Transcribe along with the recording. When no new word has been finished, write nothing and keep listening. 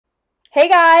Hey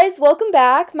guys, welcome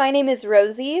back. My name is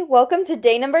Rosie. Welcome to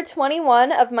day number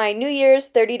 21 of my New Year's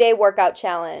 30-day workout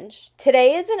challenge.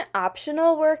 Today is an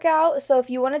optional workout, so if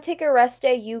you want to take a rest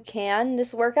day, you can.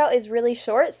 This workout is really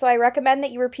short, so I recommend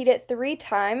that you repeat it 3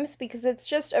 times because it's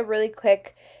just a really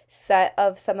quick set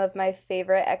of some of my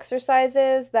favorite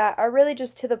exercises that are really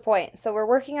just to the point. So we're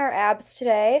working our abs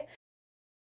today,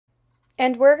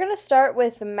 and we're going to start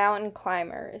with mountain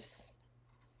climbers.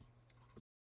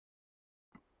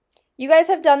 You guys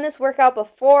have done this workout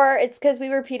before. It's because we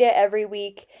repeat it every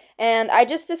week, and I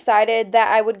just decided that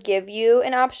I would give you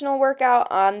an optional workout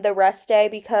on the rest day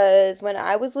because when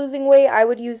I was losing weight, I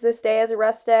would use this day as a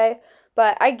rest day.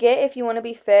 But I get if you want to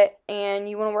be fit and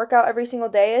you want to work out every single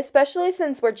day, especially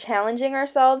since we're challenging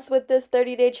ourselves with this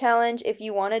 30-day challenge. If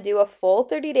you want to do a full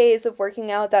 30 days of working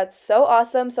out, that's so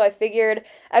awesome. So I figured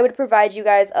I would provide you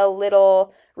guys a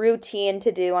little routine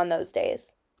to do on those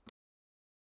days.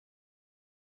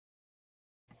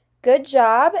 Good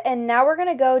job, and now we're going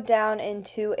to go down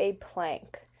into a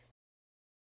plank.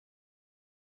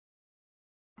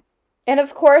 And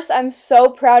of course, I'm so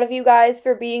proud of you guys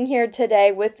for being here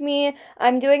today with me.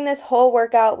 I'm doing this whole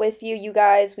workout with you, you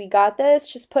guys. We got this.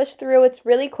 Just push through. It's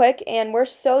really quick, and we're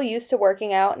so used to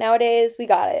working out nowadays. We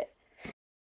got it.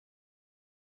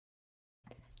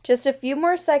 Just a few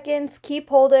more seconds. Keep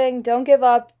holding. Don't give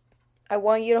up. I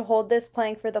want you to hold this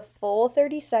plank for the full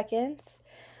 30 seconds.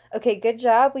 Okay, good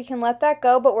job. We can let that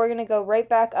go, but we're going to go right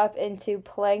back up into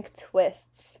plank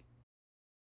twists.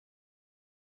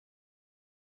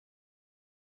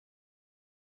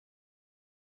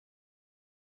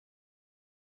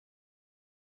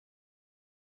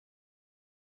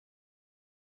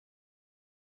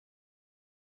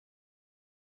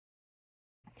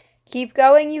 Keep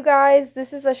going, you guys.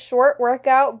 This is a short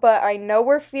workout, but I know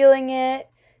we're feeling it.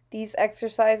 These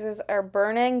exercises are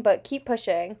burning, but keep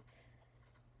pushing.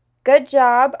 Good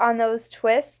job on those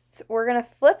twists. We're going to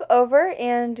flip over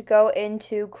and go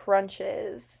into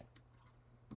crunches.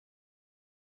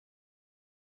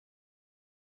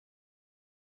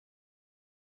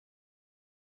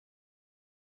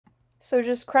 So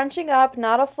just crunching up,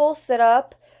 not a full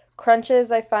sit-up.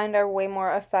 Crunches I find are way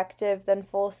more effective than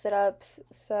full sit-ups.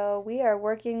 So we are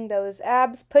working those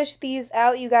abs. Push these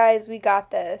out, you guys. We got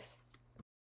this.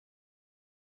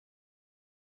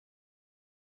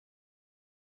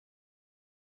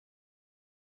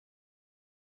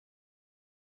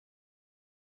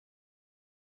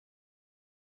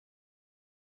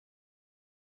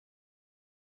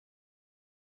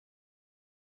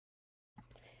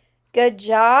 Good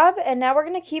job. And now we're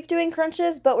going to keep doing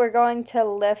crunches, but we're going to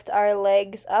lift our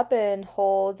legs up and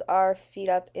hold our feet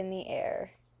up in the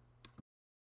air.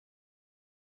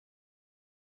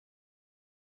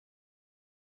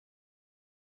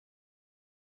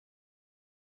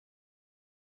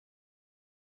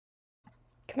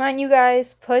 Come on, you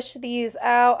guys, push these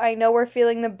out. I know we're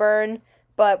feeling the burn,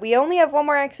 but we only have one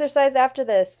more exercise after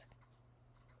this.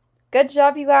 Good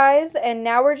job, you guys. And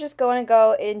now we're just going to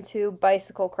go into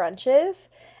bicycle crunches.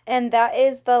 And that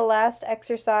is the last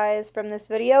exercise from this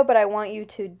video, but I want you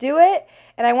to do it.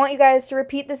 And I want you guys to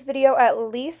repeat this video at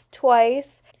least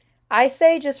twice. I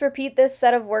say just repeat this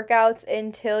set of workouts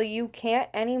until you can't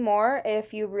anymore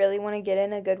if you really want to get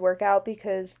in a good workout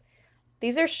because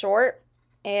these are short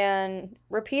and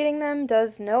repeating them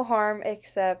does no harm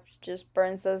except just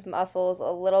burns those muscles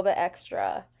a little bit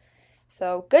extra.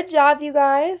 So good job, you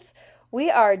guys. We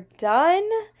are done.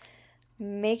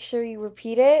 Make sure you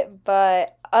repeat it.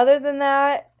 But other than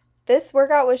that, this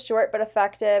workout was short but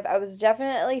effective. I was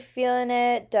definitely feeling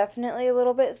it. Definitely a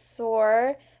little bit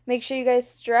sore. Make sure you guys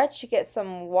stretch, get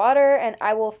some water, and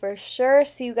I will for sure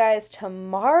see you guys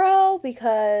tomorrow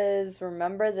because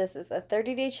remember, this is a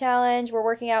 30-day challenge. We're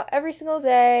working out every single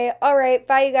day. All right,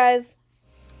 bye, you guys.